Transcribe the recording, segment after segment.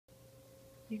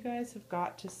You guys have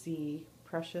got to see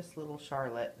precious little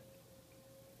Charlotte.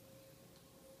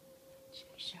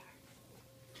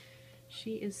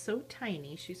 She is so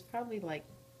tiny. She's probably like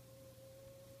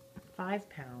 5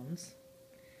 pounds.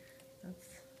 That's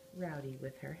Rowdy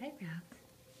with her. Hey, Rowdy.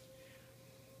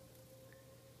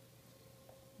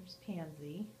 There's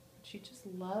Pansy. She just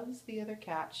loves the other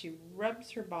cats. She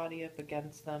rubs her body up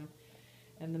against them.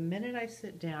 And the minute I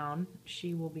sit down,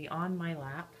 she will be on my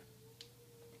lap.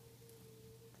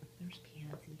 There's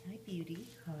Pansy. Hi,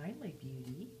 Beauty. Hi, my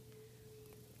beauty.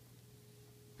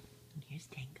 And here's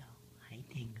Tango. Hi,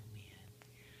 Tango Man.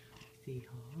 Say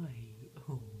hi.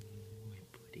 Oh, my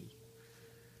buddy.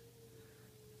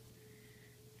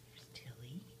 There's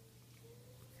Tilly.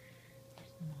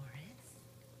 There's Morris.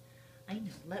 I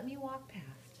know. Let me walk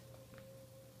past.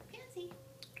 Pansy.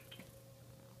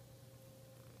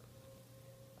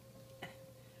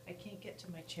 I can't get to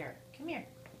my chair. Come here.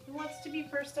 Who wants to be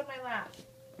first on my lap?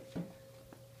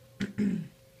 Come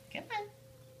on.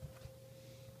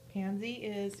 Pansy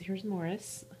is, here's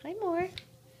Morris. Hi, More.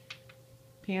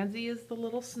 Pansy is the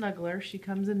little snuggler. She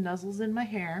comes and nuzzles in my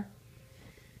hair.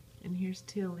 And here's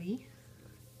Tilly.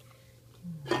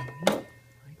 Hi,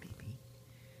 baby.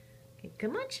 Okay,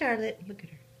 come on, Charlotte. Look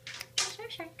at her.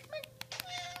 Come on.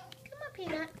 Come on,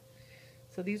 Peanut.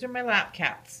 So these are my lap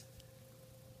cats.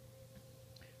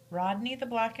 Rodney, the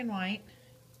black and white.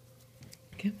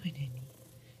 Come on, honey.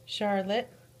 Charlotte.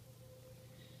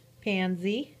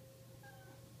 Pansy.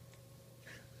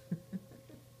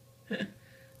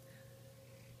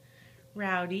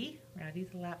 Rowdy.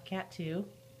 Rowdy's a lap cat too.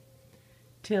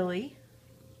 Tilly.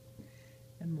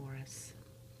 And Morris.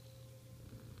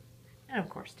 And of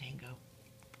course Tango.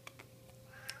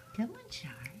 Come on,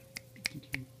 Char. Look at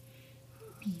you.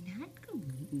 Peanut. Come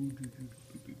on.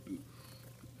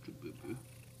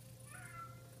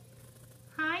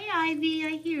 Hi, Ivy.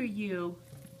 I hear you.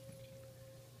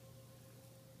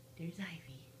 There's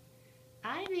Ivy.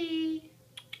 Ivy!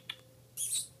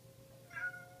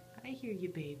 I hear you,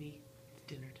 baby. It's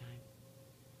dinner time.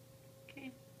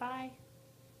 Okay, bye.